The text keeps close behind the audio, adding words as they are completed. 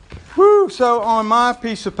Whew, so on my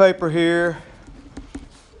piece of paper here,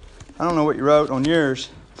 I don't know what you wrote on yours,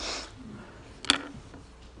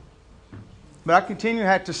 but I continue to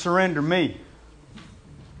have to surrender me.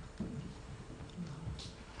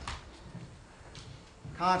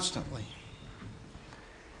 Constantly.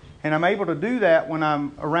 And I'm able to do that when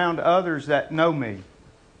I'm around others that know me.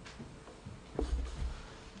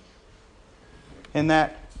 And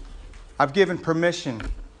that I've given permission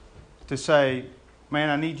to say, man,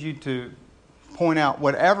 I need you to point out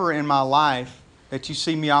whatever in my life that you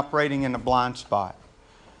see me operating in a blind spot.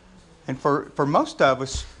 And for most of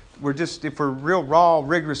us, if we're real raw,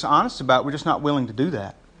 rigorous, honest about it, we're just not willing to do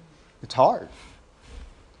that. It's hard.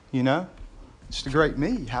 You know? It's the great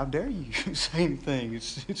me. How dare you say anything?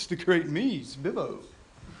 It's the great me. It's Bivo.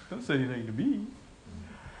 Don't say anything to me.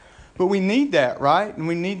 But we need that, right? And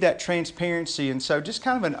we need that transparency. And so just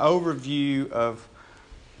kind of an overview of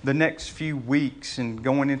the next few weeks and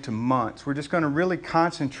going into months. We're just going to really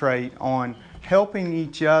concentrate on helping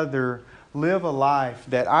each other live a life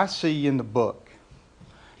that I see in the book.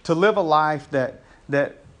 To live a life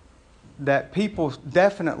that people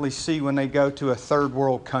definitely see when they go to a third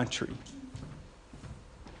world country.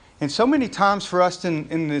 And so many times for us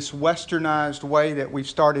in this westernized way that we've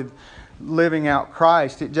started living out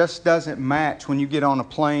Christ, it just doesn't match when you get on a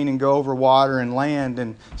plane and go over water and land.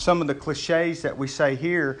 And some of the cliches that we say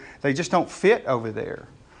here, they just don't fit over there.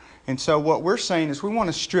 And so what we're saying is we want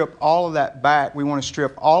to strip all of that back. We want to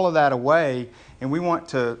strip all of that away. And we want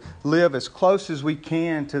to live as close as we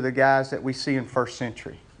can to the guys that we see in first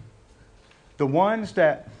century. The ones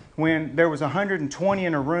that when there was 120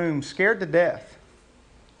 in a room, scared to death.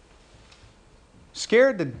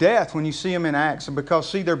 Scared to death when you see them in Acts, because,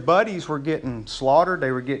 see, their buddies were getting slaughtered.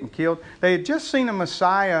 They were getting killed. They had just seen a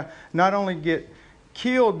Messiah not only get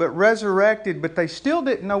killed but resurrected, but they still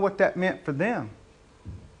didn't know what that meant for them.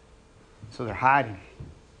 So they're hiding.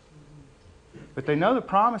 But they know the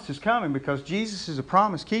promise is coming because Jesus is a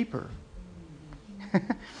promise keeper.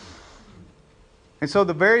 And so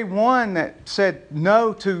the very one that said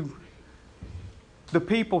no to the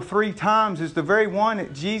people 3 times is the very one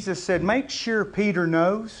that Jesus said, make sure Peter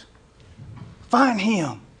knows. Find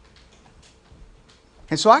him.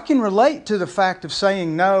 And so I can relate to the fact of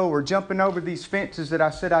saying no or jumping over these fences that I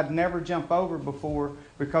said I'd never jump over before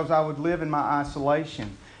because I would live in my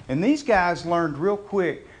isolation. And these guys learned real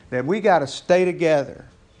quick that we got to stay together.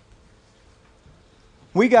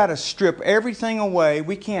 We got to strip everything away.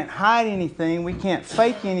 We can't hide anything. We can't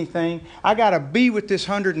fake anything. I got to be with this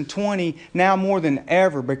 120 now more than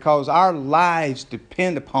ever because our lives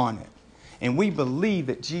depend upon it. And we believe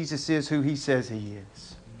that Jesus is who He says He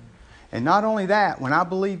is. And not only that, when I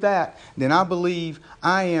believe that, then I believe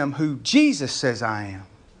I am who Jesus says I am.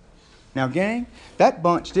 Now, gang, that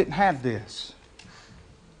bunch didn't have this.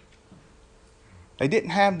 They didn't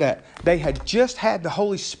have that. They had just had the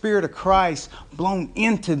Holy Spirit of Christ blown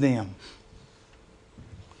into them.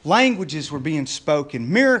 Languages were being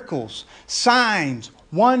spoken, miracles, signs,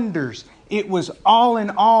 wonders. It was all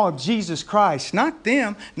in all of Jesus Christ. Not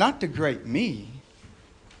them, not the great me.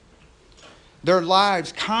 Their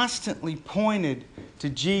lives constantly pointed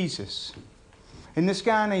to Jesus. And this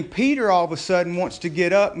guy named Peter all of a sudden wants to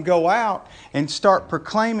get up and go out and start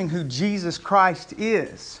proclaiming who Jesus Christ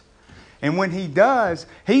is. And when he does,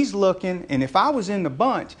 he's looking, and if I was in the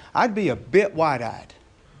bunch, I'd be a bit wide-eyed.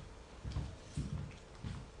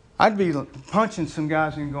 I'd be punching some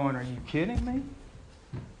guys and going, are you kidding me?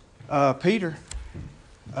 Peter,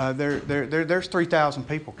 there's 3,000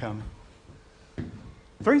 people coming.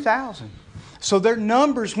 3,000. So their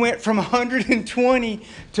numbers went from 120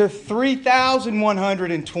 to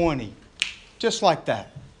 3,120. Just like that.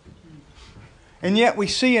 And yet we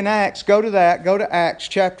see in Acts, go to Acts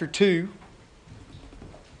chapter 2.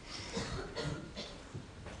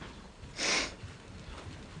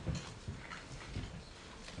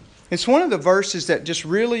 It's one of the verses that just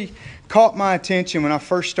really caught my attention when I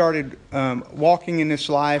first started walking in this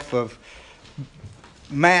life of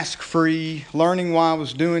mask-free, learning why I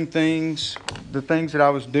was doing things, the things that I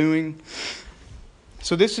was doing.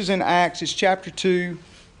 So this is in Acts, it's chapter 2.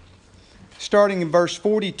 Starting in verse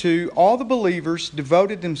 42, all the believers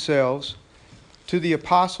devoted themselves to the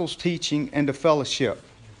apostles' teaching and to fellowship,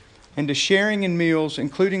 and to sharing in meals,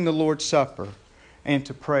 including the Lord's Supper, and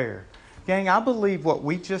to prayer. Gang, I believe what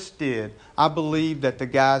we just did, I believe that the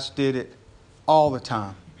guys did it all the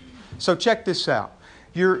time. So check this out.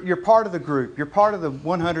 You're part of the group. You're part of the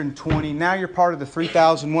 120. Now you're part of the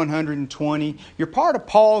 3,120. You're part of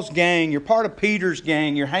Paul's gang. You're part of Peter's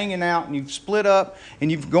gang. You're hanging out and you've split up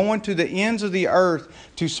and you've gone to the ends of the earth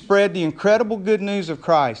to spread the incredible good news of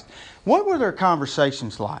Christ. What were their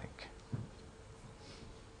conversations like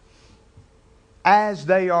as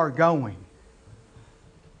they are going?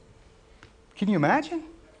 Can you imagine?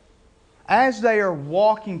 As they are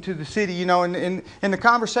walking to the city, you know, and the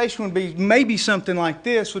conversation would be maybe something like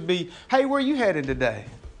this, would be, hey, where are you headed today?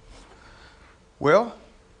 Well,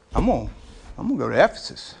 I'm gonna go to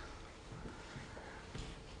Ephesus.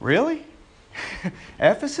 Really?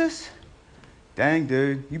 Ephesus? Dang,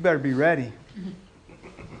 dude, you better be ready.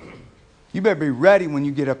 You better be ready when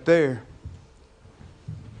you get up there.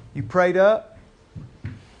 You prayed up,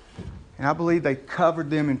 and I believe they covered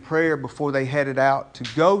them in prayer before they headed out to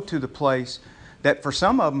go to the place that for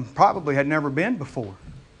some of them probably had never been before.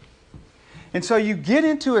 And so you get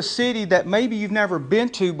into a city that maybe you've never been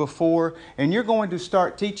to before, and you're going to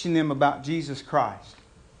start teaching them about Jesus Christ.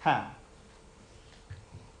 How?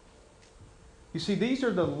 You see, these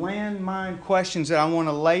are the landmine questions that I want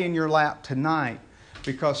to lay in your lap tonight.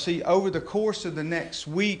 Because, see, over the course of the next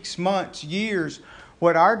weeks, months, years,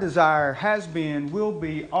 what our desire has been, will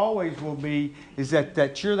be, always will be, is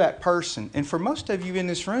that you're that person. And for most of you in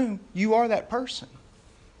this room, you are that person.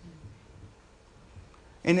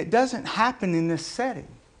 And it doesn't happen in this setting.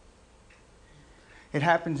 It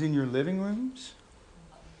happens in your living rooms.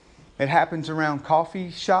 It happens around coffee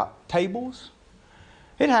shop tables.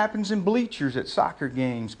 It happens in bleachers at soccer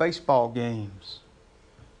games, baseball games.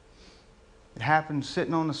 It happens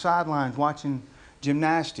sitting on the sidelines watching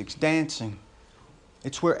gymnastics, dancing.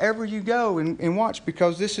 It's wherever you go and watch,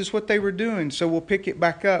 because this is what they were doing. So we'll pick it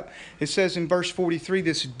back up. It says in verse 43,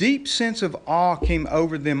 this deep sense of awe came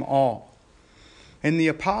over them all. And the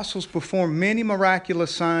apostles performed many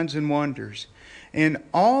miraculous signs and wonders. And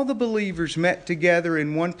all the believers met together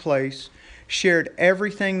in one place, shared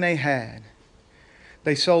everything they had.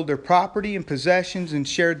 They sold their property and possessions and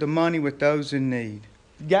shared the money with those in need.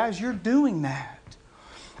 Guys, you're doing that.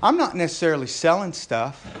 I'm not necessarily selling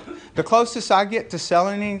stuff. The closest I get to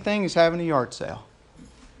selling anything is having a yard sale.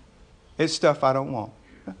 It's stuff I don't want.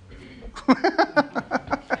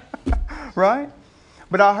 Right?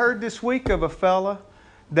 But I heard this week of a fella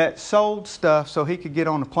that sold stuff so he could get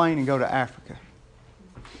on a plane and go to Africa.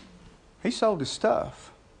 He sold his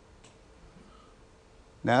stuff.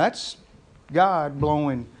 Now that's God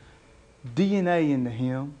blowing DNA into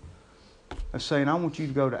him of saying, I want you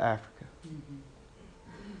to go to Africa.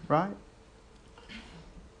 Right?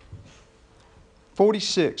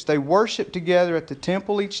 46. They worship together at the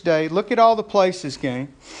temple each day. Look at all the places,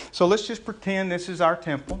 gang. So let's just pretend this is our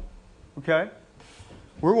temple. Okay?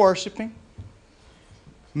 We're worshiping.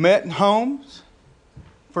 Met in homes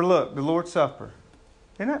for, look, the Lord's Supper.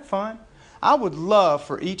 Isn't that fun? I would love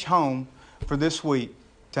for each home for this week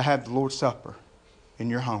to have the Lord's Supper in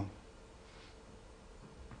your home.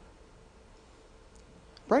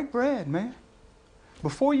 Break bread, man.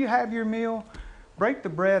 Before you have your meal, break the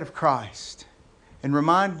bread of Christ and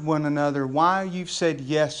remind one another why you've said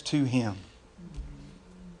yes to Him.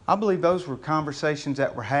 I believe those were conversations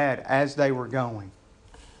that were had as they were going.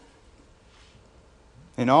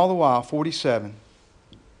 And all the while, 47,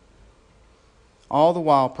 all the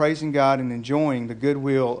while praising God and enjoying the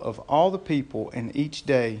goodwill of all the people, and each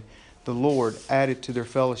day the Lord added to their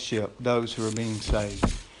fellowship those who are being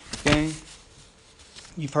saved. Okay?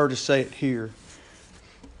 You've heard us say it here.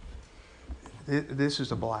 This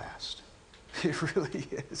is a blast. It really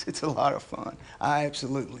is. It's a lot of fun. I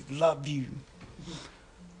absolutely love you.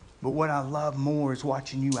 But what I love more is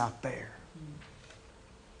watching you out there.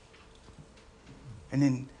 And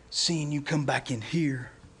then seeing you come back in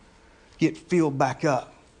here. Get filled back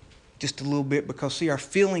up just a little bit. Because, see, our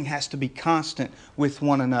feeling has to be constant with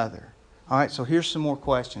one another. All right, so here's some more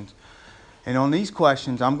questions. And on these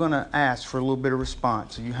questions, I'm going to ask for a little bit of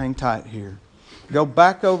response. So you hang tight here. Go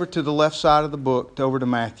back over to the left side of the book, over to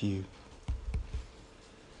Matthew.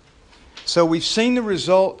 So we've seen the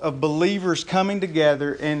result of believers coming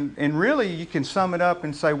together. And really, you can sum it up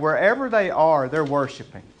and say, wherever they are, they're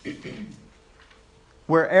worshiping.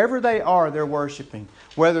 Wherever they are, they're worshiping.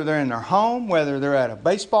 Whether they're in their home, whether they're at a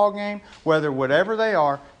baseball game, whatever they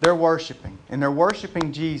are, they're worshiping. And they're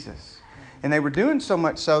worshiping Jesus. And they were doing so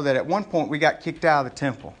much so that at one point we got kicked out of the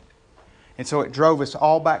temple. And so it drove us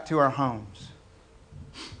all back to our homes.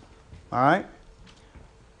 All right?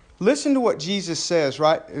 Listen to what Jesus says,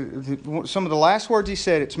 right? Some of the last words He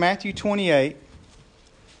said. It's Matthew 28.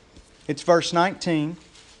 It's verse 19.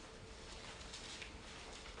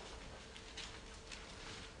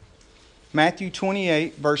 Matthew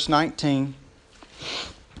 28, verse 19.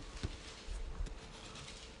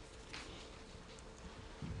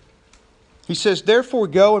 He says, therefore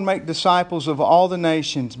go and make disciples of all the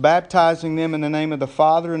nations, baptizing them in the name of the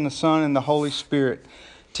Father and the Son and the Holy Spirit,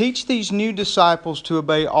 Teach these new disciples to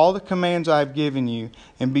obey all the commands I have given you,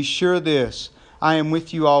 and be sure of this, I am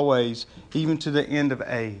with you always, even to the end of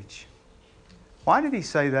age. Why did he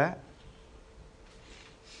say that?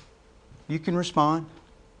 You can respond.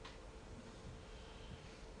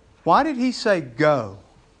 Why did he say go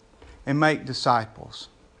and make disciples?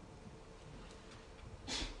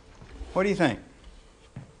 What do you think?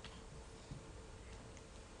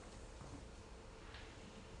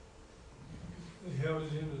 They held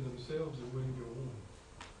it into themselves, it wouldn't go on.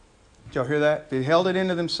 Did y'all hear that? They held it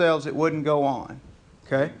into themselves, it wouldn't go on.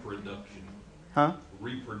 Okay? Reproduction. Huh?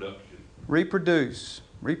 Reproduction. Reproduce.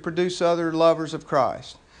 Reproduce other lovers of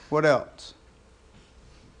Christ. What else?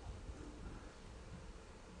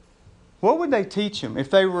 What would they teach them?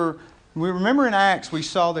 If they were, we remember in Acts we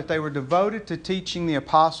saw that they were devoted to teaching the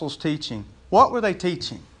apostles' teaching. What were they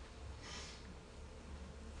teaching?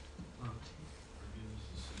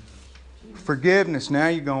 Forgiveness. Now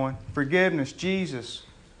you're going. Forgiveness. Jesus.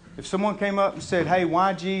 If someone came up and said, hey,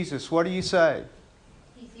 why Jesus? What do you say?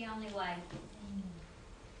 He's the only way.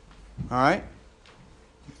 All right.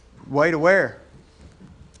 Way to where?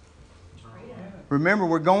 Remember,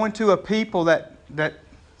 we're going to a people that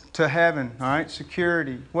to heaven. All right.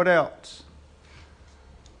 Security. What else?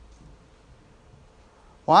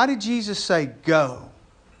 Why did Jesus say go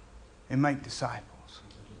and make disciples?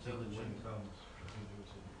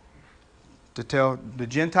 To tell the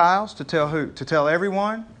Gentiles? To tell who? To tell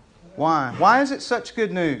everyone? Why? Why is it such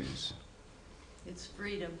good news? It's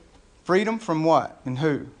freedom Freedom from what and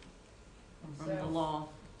who? from the law.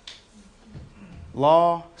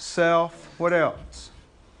 Law, self, what else?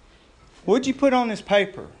 What'd you put on this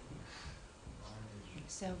paper?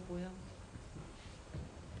 Self-will.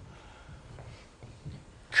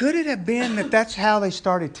 Could it have been that that's how they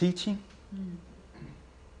started teaching?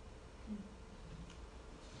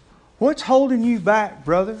 What's holding you back,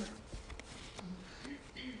 brother?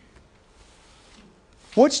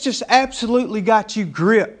 What's just absolutely got you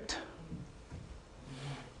gripped?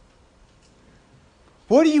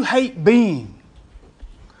 What do you hate being?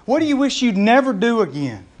 What do you wish you'd never do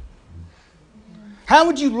again? How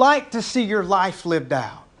would you like to see your life lived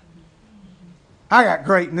out? I got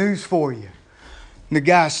great news for you. And the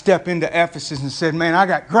guy stepped into Ephesus and said, man, I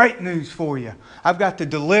got great news for you. I've got the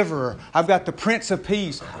deliverer. I've got the Prince of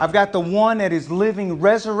Peace. I've got the one that is living,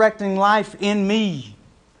 resurrecting life in me.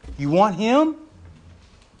 You want him?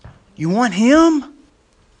 You want him?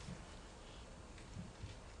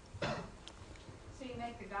 So you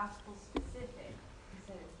make the gospel specific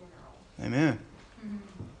instead of general. Amen.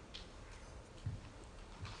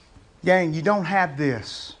 Gang, you don't have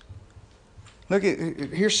this. Look at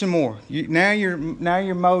here's some more. Now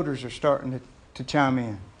your motors are starting to chime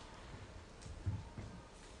in.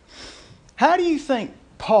 How do you think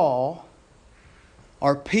Paul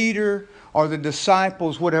or Peter or the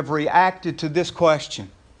disciples would have reacted to this question?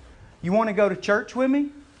 You want to go to church with me?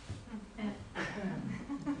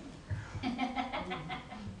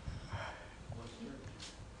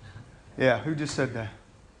 Yeah, who just said that?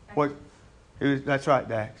 What? That's right,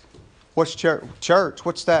 Dax. What's church? Church,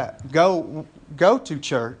 what's that? Go to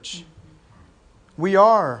church. We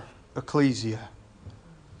are ecclesia.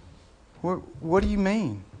 What do you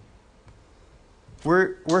mean?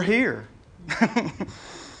 We're here.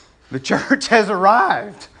 The church has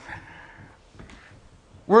arrived.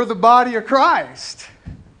 We're the body of Christ.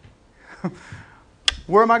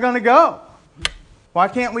 Where am I going to go? Why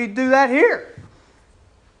can't we do that here?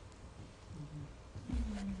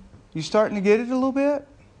 You starting to get it a little bit?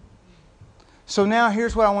 So now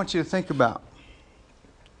here's what I want you to think about.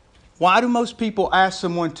 Why do most people ask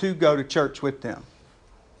someone to go to church with them?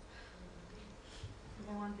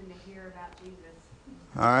 They want them to hear about Jesus.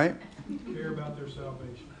 All right? Care about their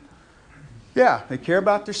salvation. Yeah, they care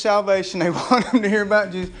about their salvation. They want them to hear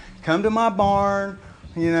about Jesus. Come to my barn.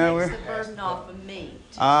 You know, Takes the burden off of me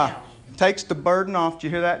to tell. Takes the burden off. Did you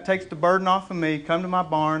hear that? Takes the burden off of me. Come to my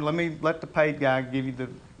barn. Let the paid guy give you the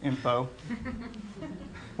info.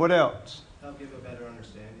 What else? Help give a better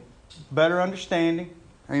understanding. Better understanding.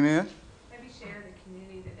 Amen. Maybe share the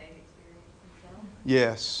community that they've experienced themselves.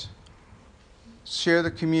 Yes. Share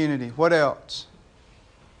the community. What else?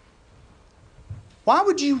 Why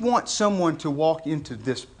would you want someone to walk into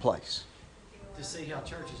this place? To see how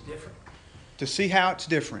church is different. To see how it's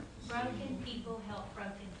different. Broken people help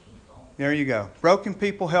broken people. There you go. Broken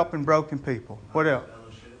people helping broken people. What else?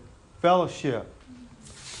 Fellowship. Fellowship.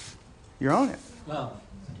 You're on it. Love.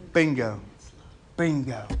 Bingo.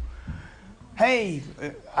 Bingo. Hey.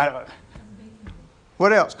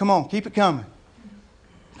 What else? Come on. Keep it coming.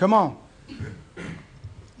 Come on.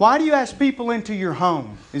 Why do you ask people into your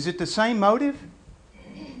home? Is it the same motive?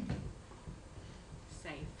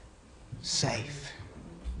 safe.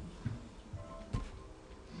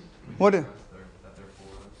 What?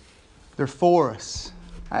 They're for us.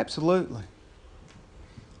 Absolutely.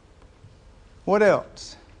 What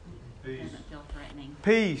else? Peace. Doesn't feel threatening.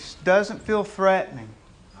 Peace doesn't feel threatening.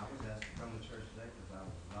 I was asked to come to church today because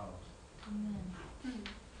I was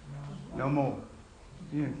lost. No more.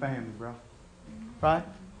 You and family, bro. Right?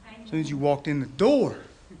 As soon as you walked in the door.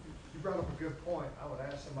 You brought up a good point. I would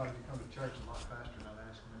ask somebody to come to church a lot faster than I'd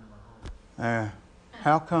ask them into my home.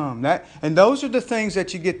 How come? And those are the things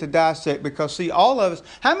that you get to dissect because, see, all of us,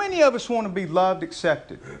 how many of us want to be loved,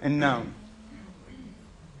 accepted, and known?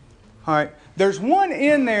 All right. There's one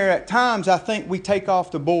in there at times I think we take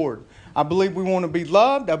off the board. I believe we want to be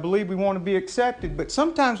loved. I believe we want to be accepted. But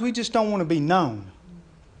sometimes we just don't want to be known.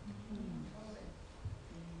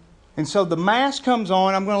 And so the mask comes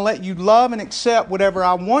on. I'm going to let you love and accept whatever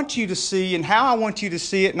I want you to see and how I want you to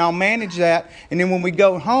see it, and I'll manage that. And then when we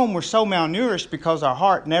go home, we're so malnourished because our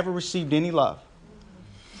heart never received any love.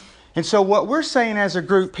 And so what we're saying as a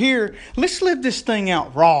group here, let's live this thing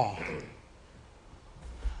out raw.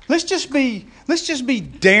 Let's just be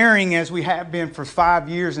daring as we have been for 5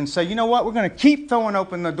 years and say, you know what, we're going to keep throwing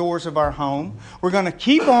open the doors of our home. We're going to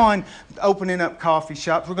keep on opening up coffee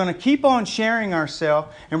shops. We're going to keep on sharing ourselves.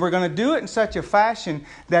 And we're going to do it in such a fashion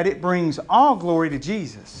that it brings all glory to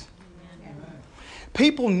Jesus.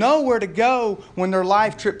 People know where to go when their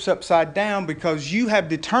life trips upside down because you have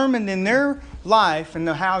determined in their life and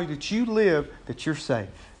how that you live that you're safe.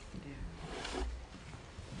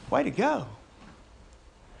 Way to go.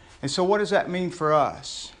 And so what does that mean for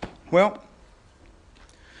us? Well,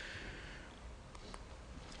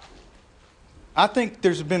 I think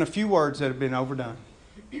there's been a few words that have been overdone.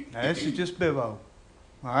 Now, this is just Bivo. All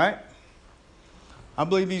right? I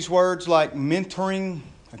believe these words like mentoring,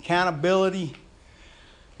 accountability,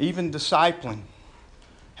 even discipling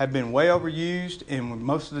have been way overused. And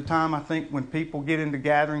most of the time, I think when people get into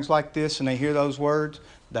gatherings like this and they hear those words,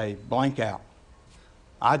 they blank out.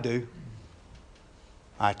 I do.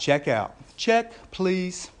 I check out. Check,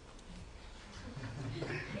 please.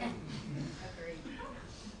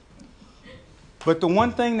 But the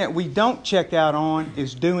one thing that we don't check out on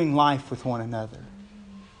is doing life with one another.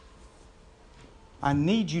 I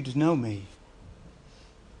need you to know me.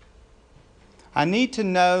 I need to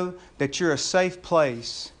know that you're a safe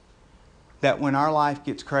place, that when our life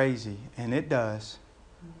gets crazy, and it does,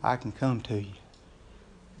 I can come to you.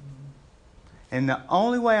 And the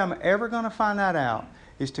only way I'm ever going to find that out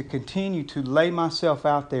is to continue to lay myself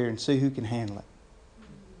out there and see who can handle it.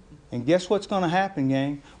 And guess what's going to happen,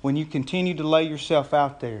 gang? When you continue to lay yourself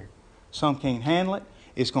out there, some can't handle it.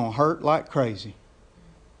 It's going to hurt like crazy.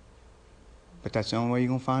 But that's the only way you're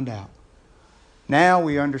going to find out. Now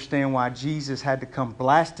we understand why Jesus had to come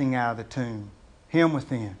blasting out of the tomb. Him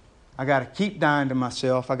within. I got to keep dying to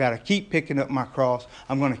myself. I got to keep picking up my cross.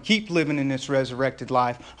 I'm going to keep living in this resurrected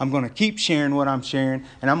life. I'm going to keep sharing what I'm sharing.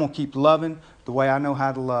 And I'm going to keep loving the way I know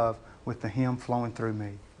how to love with the Him flowing through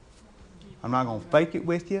me. I'm not going to fake it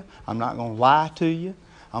with you. I'm not going to lie to you.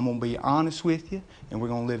 I'm going to be honest with you. And we're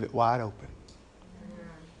going to live it wide open.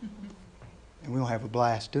 And we're going to have a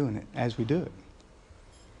blast doing it as we do it.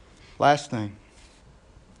 Last thing.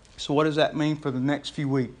 So what does that mean for the next few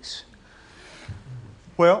weeks?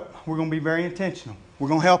 Well, we're going to be very intentional. We're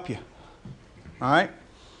going to help you. All right?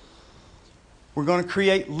 We're going to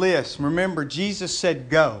create lists. Remember, Jesus said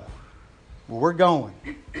go. Well, we're going.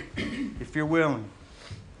 If you're willing.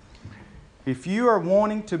 If you are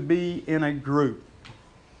wanting to be in a group.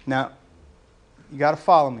 Now, you got to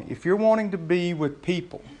follow me. If you're wanting to be with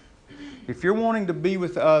people. If you're wanting to be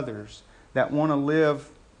with others that want to live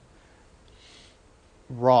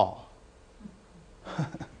raw.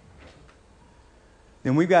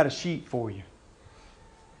 Then we've got a sheet for you.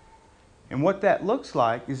 And what that looks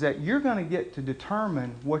like is that you're going to get to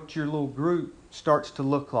determine what your little group starts to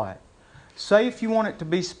look like. Say if you want it to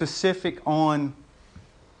be specific on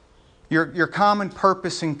your common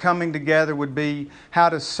purpose in coming together would be how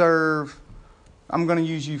to serve. I'm going to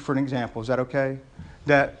use you for an example. Is that okay?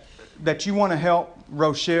 That you want to help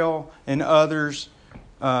Rochelle and others,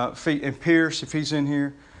 and Pierce, if he's in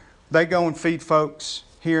here. They go and feed folks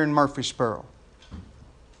here in Murfreesboro.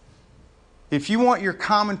 If you want your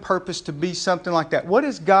common purpose to be something like that, what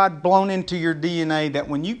has God blown into your DNA that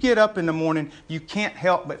when you get up in the morning, you can't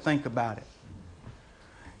help but think about it?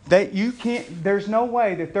 There's no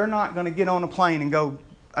way that they're not going to get on a plane and go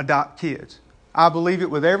adopt kids. I believe it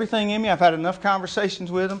with everything in me. I've had enough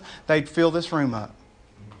conversations with them. They'd fill this room up.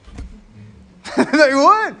 They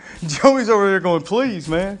would. Joey's over there going, please,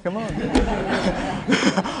 man, come on.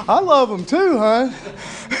 I love them too, huh?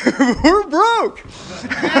 We're broke.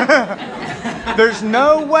 There's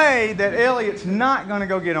no way that Elliot's not going to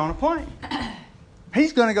go get on a plane.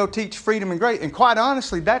 He's going to go teach freedom and grace. And quite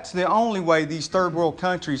honestly, that's the only way these third world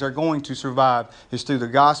countries are going to survive, is through the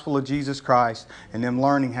gospel of Jesus Christ and them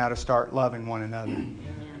learning how to start loving one another.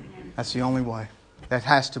 That's the only way. That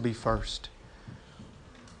has to be first.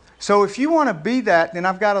 So if you want to be that, then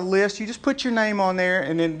I've got a list. You just put your name on there,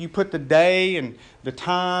 and then you put the day and the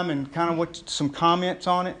time and kind of some comments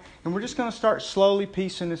on it. And we're just going to start slowly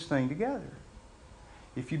piecing this thing together.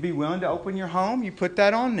 If you'd be willing to open your home, you put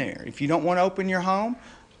that on there. If you don't want to open your home,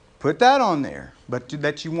 put that on there. But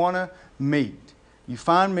that you want to meet. You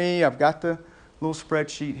find me, I've got the little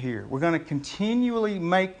spreadsheet here. We're going to continually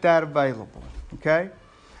make that available. Okay?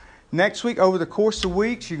 Next week, over the course of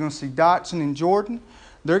weeks, you're going to see Dotson and Jordan.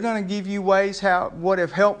 They're going to give you ways what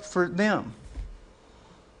have helped for them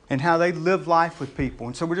and how they live life with people.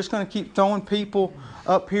 And so we're just going to keep throwing people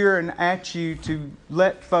up here and at you to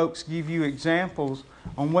let folks give you examples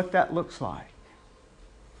on what that looks like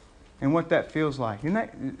and what that feels like. Isn't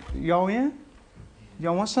that, y'all in?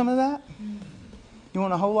 Y'all want some of that? You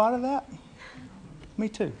want a whole lot of that? Me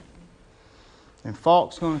too. And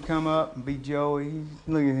Falk's going to come up and be Joey.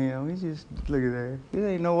 Look at him. He's just, look at there. There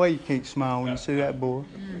ain't no way you can't smile when you see that boy.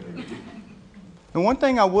 And one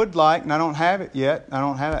thing I would like, and I don't have it yet,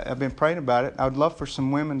 I've been praying about it, I would love for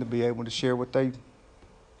some women to be able to share what that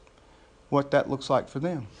looks like for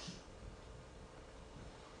them.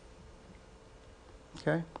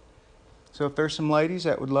 Okay? So if there's some ladies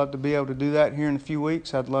that would love to be able to do that here in a few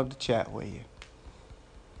weeks, I'd love to chat with you.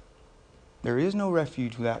 There is no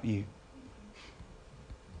refuge without you.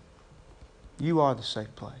 You are the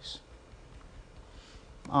safe place.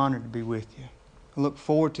 I'm honored to be with you. I look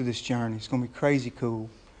forward to this journey. It's going to be crazy cool.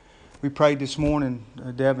 We prayed this morning,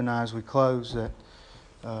 Deb and I, as we closed, that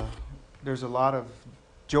there's a lot of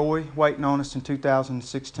joy waiting on us in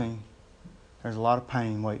 2016. There's a lot of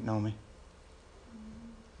pain waiting on me.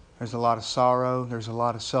 There's a lot of sorrow. There's a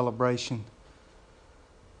lot of celebration.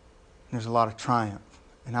 There's a lot of triumph.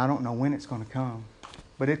 And I don't know when it's going to come,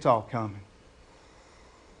 but it's all coming.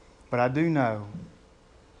 But I do know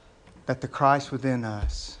that the Christ within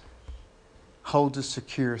us holds us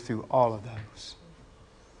secure through all of those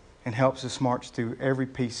and helps us march through every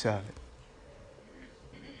piece of it.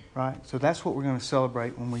 Right? So that's what we're going to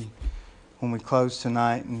celebrate when we close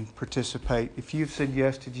tonight and participate. If you've said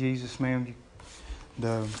yes to Jesus, ma'am,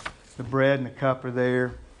 the bread and the cup are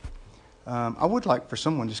there. I would like for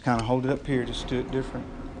someone just kind of hold it up here, just do it different.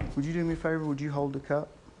 Would you do me a favor? Would you hold the cup?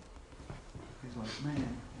 He's like,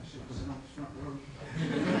 man, I should sit on the front row.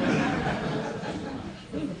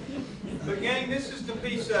 But gang, this is the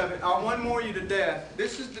piece of it. I'll one more you to death.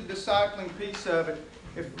 This is the discipling piece of it.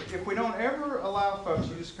 If we don't ever allow folks,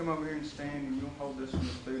 you just come over here and stand and you'll hold this one,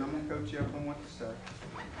 dude. I'm going to coach you up on what to say.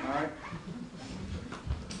 All right?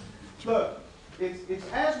 Look, it's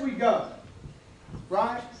as we go.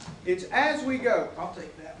 Right? It's as we go. I'll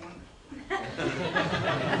take that one.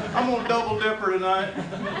 I'm going to double dipper tonight.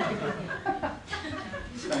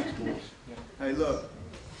 Thanks, boys. Hey, look.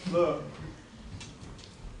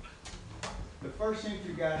 The first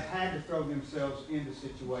century guys had to throw themselves into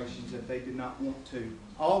situations that they did not want to.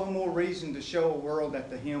 All the more reason to show a world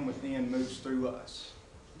that the Him within moves through us.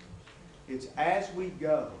 It's as we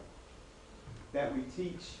go that we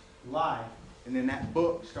teach life, and then that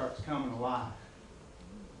book starts coming alive.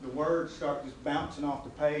 The words start just bouncing off the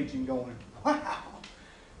page and going, wow,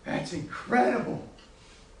 that's incredible.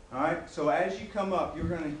 All right, so as you come up, you're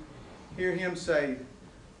going to hear him say,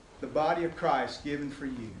 the body of Christ given for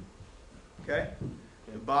you. Okay?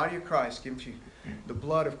 The body of Christ given for you. The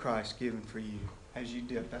blood of Christ given for you as you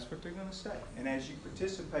dip. That's what they're going to say. And as you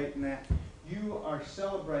participate in that, you are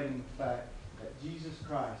celebrating the fact that Jesus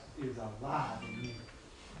Christ is alive in you.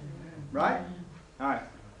 Right? All right.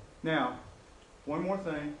 Now, one more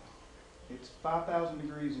thing. It's 5,000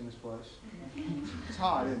 degrees in this place. It's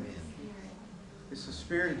hot, isn't it? It's the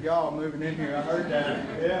spirit of y'all moving in here. I heard that.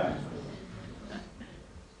 Yeah.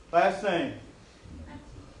 Last thing.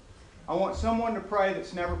 I want someone to pray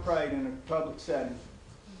that's never prayed in a public setting.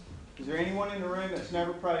 Is there anyone in the room that's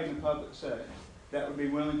never prayed in a public setting that would be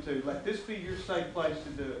willing to? Let this be your safe place to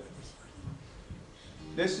do it.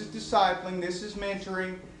 This is discipling. This is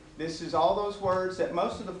mentoring. This is all those words that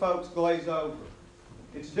most of the folks glaze over.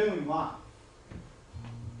 It's doing life.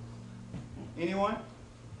 Anyone?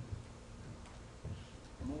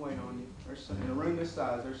 I'm going to wait on you. There's some, in a room this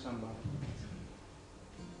size, there's somebody.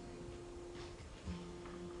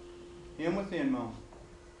 Him within, Mom.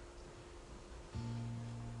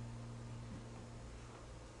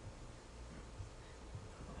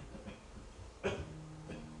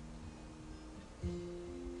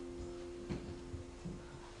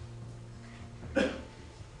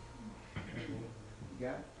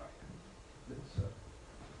 got it? Let's,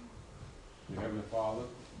 Dear Heavenly Father,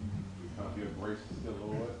 we come here gracious, dear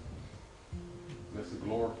Lord. Let's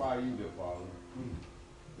glorify you, dear Father.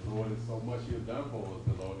 The Lord, there's so much you've done for us,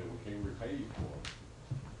 dear Lord, that we can't repay you for.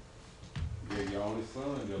 You gave your only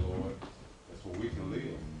son, dear Lord. That's where we can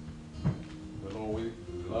live. Dear Lord, we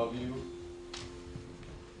love you.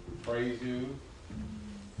 We praise you.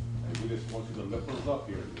 And we just want you to lift us up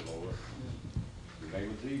here, dear Lord. In the name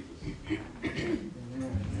of Jesus.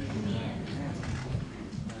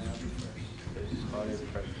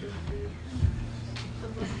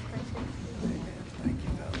 Amen.